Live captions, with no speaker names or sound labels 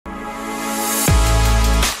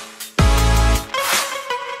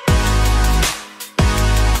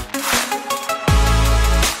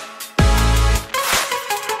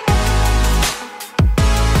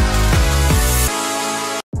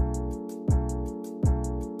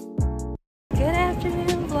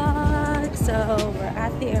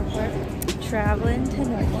traveling to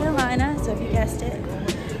North Carolina. So if you guessed it,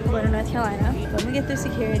 we're going to North Carolina. When we get through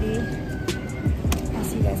security, I'll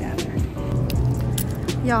see you guys after.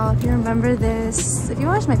 Y'all, if you remember this, if you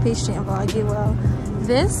watch my Patreon vlog, you will.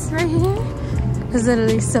 This right here is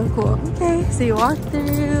literally so cool. Okay, so you walk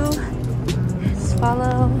through, just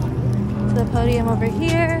follow to the podium over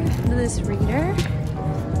here, to this reader.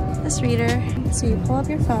 So you pull up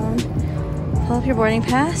your phone, pull up your boarding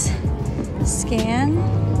pass, scan,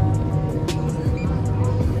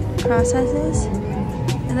 processes,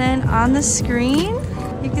 and then on the screen,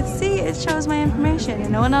 you can see it shows my information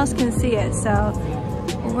and no one else can see it. So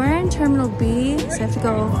we're in Terminal B, so I have to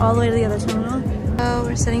go all the way to the other terminal. So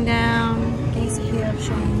we're sitting down, getting some here, I'm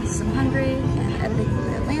showing some hungry and editing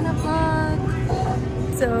the Atlanta vlog.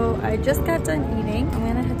 So I just got done eating. I'm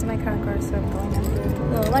gonna head to my concourse, so I'm going under a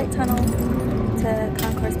little light tunnel to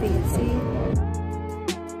concourse B and C.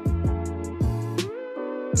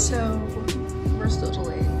 So we're still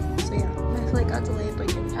delayed. So yeah, my flight got delayed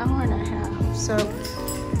like an hour and a half. So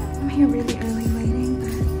I'm here really early waiting.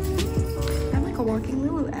 I'm like a walking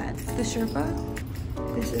Lulu ad. The Sherpa.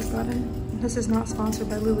 This is not sponsored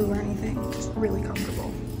by Lulu or anything. It's really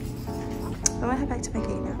comfortable. I'm gonna head back to my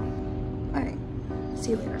gate now. All right.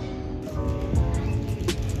 See you later.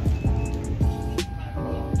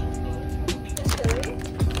 It's chilly.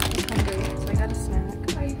 I'm hungry, so I got a snack.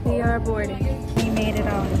 We are boarding. We made it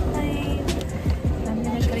on the plane. I'm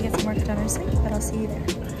gonna try to get some work done or sleep, but I'll see you there.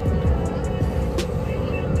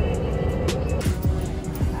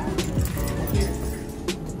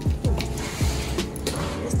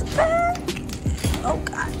 Here's the bag. Oh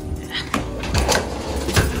God.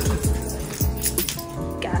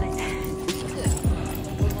 Got it.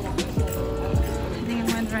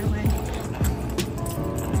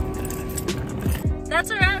 That's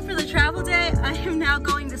a wrap for the travel day. I am now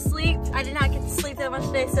going to sleep. I did not get to sleep that much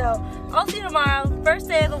today, so I'll see you tomorrow. First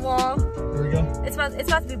day of the wall. There we go. It's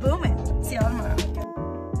about to be booming. See y'all tomorrow.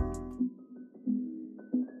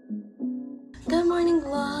 Good morning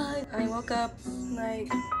vlog. I woke up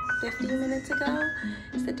like 15 minutes ago.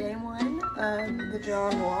 It's the day one of the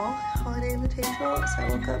John Wall Holiday Invitational. So I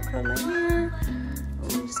woke up, curled my hair. I'm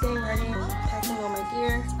just getting ready, packing all my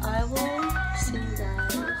gear. I will see you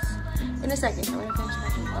guys in a second. I'm gonna finish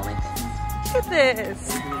packing all my things. Look at this.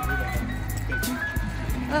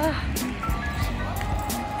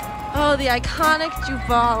 Oh, the iconic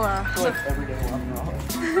Juvala.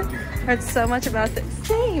 Heard so much about this.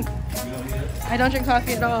 Same. I don't drink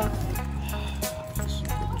coffee at all.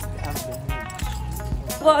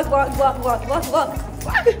 Vlog.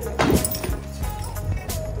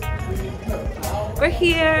 We're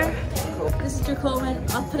here. This is Drew Coleman.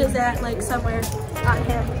 I'll put his at like somewhere, not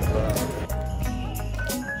him.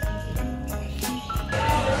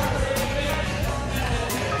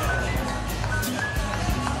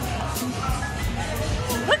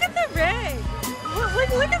 Look at the rig.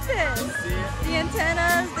 Look at this. The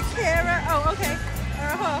antennas, the camera. Oh, okay.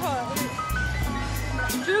 Hold on.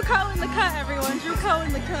 Drew Coleman the cut, everyone. Drew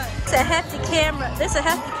Coleman the cut. It's a hefty camera. This is a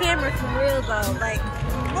hefty camera for real though. Like,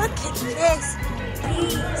 look at this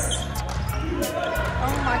beast.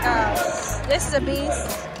 Oh my gosh. This is a beast.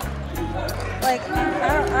 Like,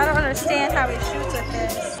 I don't understand how he shoots with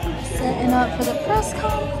this. Setting up for the press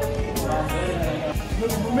conference.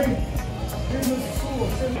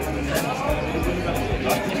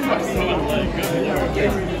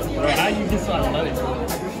 How you just saw let it go?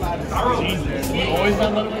 Jesus, you always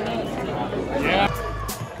not let it like that? Yeah.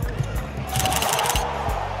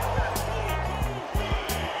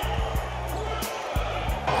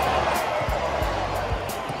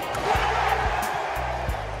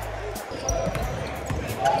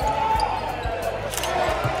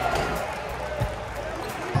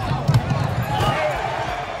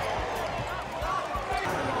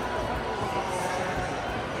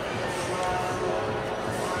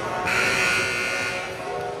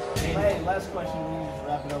 Last question, we just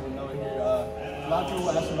wrap it up with Noah here. A lot of people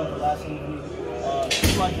asked about the last interview. Can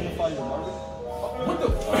you identify your mother? What the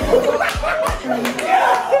fuck?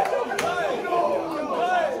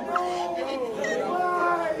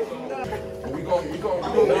 We go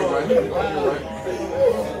right.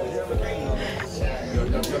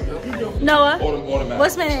 Noah,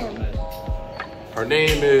 what's my name? Her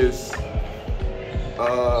name is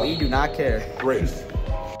We do not care. Grace.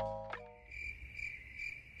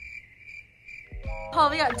 Oh,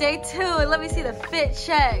 we got day 2, and let me see the fit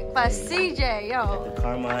check by CJ, yo. The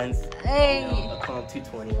Carmines. Hey. A Calm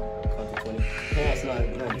 220. Parents not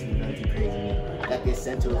too crazy. That gets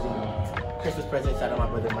sent to us, Christmas present. Shout out my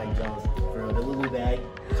brother Mike Jones for the Lulu bag.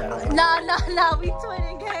 Shout out. Nah, we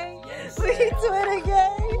twinning gang. Yes. We twinning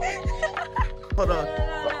gang. but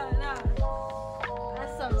No.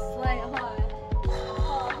 That's some slay. Hold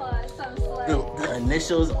on. Some slay. The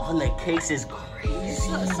initials on the case is crazy.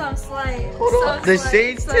 Some slay. Hold on. The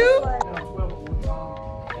shades too? And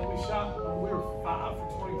we shot, we were 5 for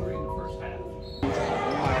 23 in the first half.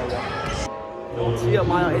 Yeah,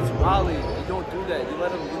 Maya, it's Raleigh. You don't do that. You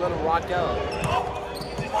let him rock out.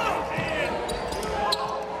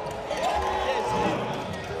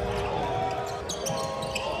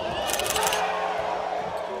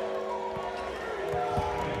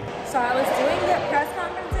 So I was doing the press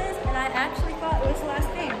conferences and I actually thought it was the last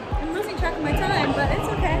game. I'm losing track of my time, but it's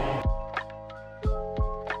okay.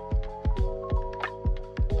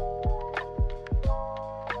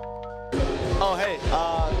 Oh, hey,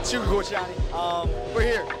 we're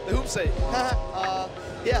here, the Hoop State.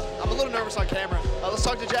 Yeah, I'm a little nervous on camera. Let's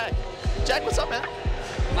talk to Jack. Jack, what's up, man?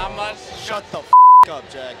 Not much. Shut the up,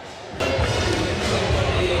 Jack.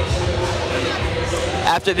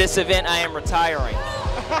 After this event, I am retiring.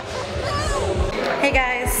 Hey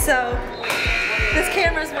guys, so this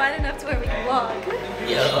camera's wide enough to where we can vlog.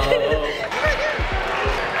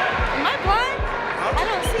 Am I blind? I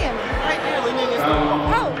don't see him. Right there, leaning against the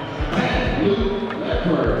Oh.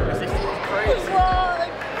 Vlog.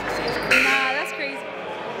 Nah, that's crazy.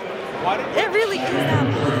 It really is that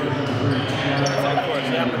blind.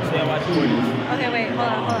 Okay, wait, hold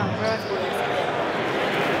on. We're on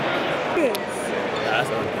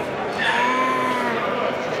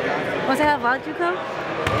Was that vlog, Druko?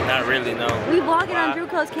 Not really, no. We vlogging on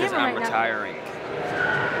Druko's camera right now. Retiring.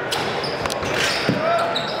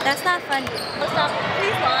 That's not funny. Stop.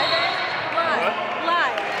 Please lie, guys. Lie.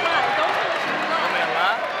 Lie. Don't tell us you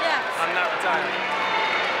lie. Yes. I'm not retiring.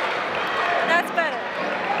 That's better.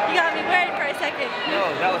 You got me worried for a second.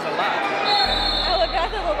 No, that was a lie. I would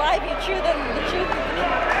rather the lie be true than the truth.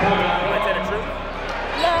 You want to say the truth?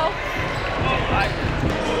 No.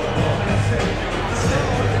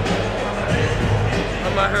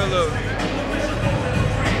 I'm out here, look.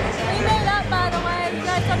 We made up, by the way. You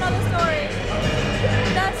guys don't know the story.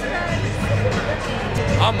 That's nice.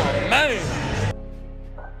 I'm a man.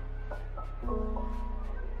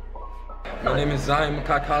 My name is Zion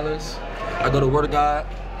Makai Collins. I go to Word of God.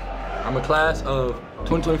 I'm a class of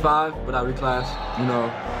 2025, but I reclass, you know.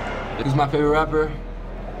 Who's my favorite rapper?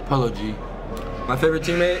 Polo G. My favorite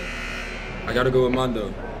teammate? I gotta go with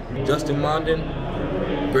Mondo. Justin Mondin,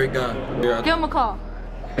 great guy. Give him a call.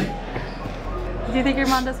 Do you think you're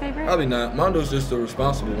Mondo's favorite? Probably not. Mondo's just the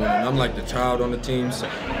responsible one. I'm like the child on the team. So.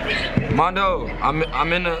 Mondo, I'm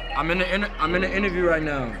in an interview right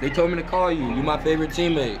now. They told me to call you. You my favorite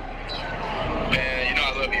teammate. Man, you know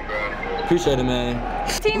I love you, bro. Appreciate it, man.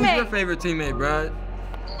 Teammate. Who's your favorite teammate, bro?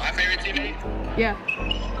 My favorite teammate? Yeah.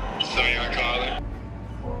 Zion Collins.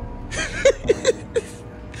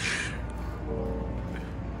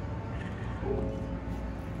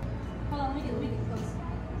 Hold on, let me get close.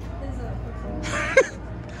 This is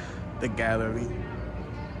The gallery.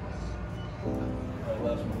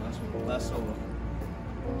 Last solo.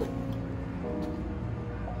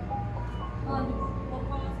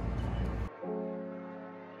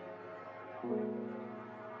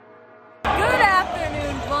 Good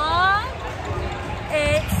afternoon, vlog.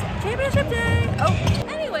 It's championship day. Oh,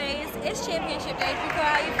 anyways, it's championship day. Druko,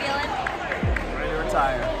 how you feeling? Ready to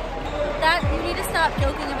retire. That you need to stop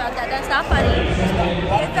joking about that. That's not funny.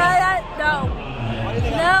 No.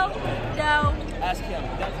 Ask him.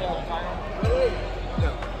 That's retiring.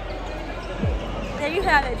 There you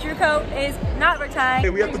have it. Druko is not retired. Hey,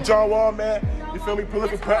 we at the John Wall, man. You feel me?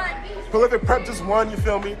 Prolific Prep just won. You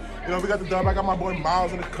feel me? You know, we got the dub. I got my boy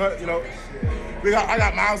Miles in the cut. You know, I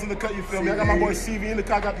got Miles in the cut. You feel me? I got my boy CV in the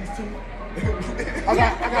cut. I got these two. I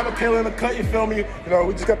got Michaela in the cut. You feel me? You know,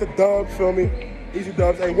 we just got the dub. Feel me? Easy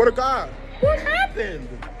dubs. Hey, what a God! What happened?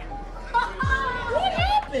 What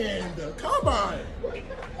happened? Come on! What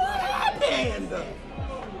happened?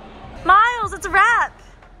 Miles, it's a wrap.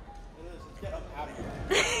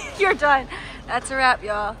 You're done. That's a wrap,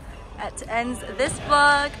 y'all. That ends this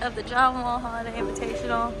vlog of the John Wall Holiday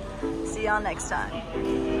Invitational. See y'all next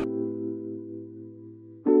time.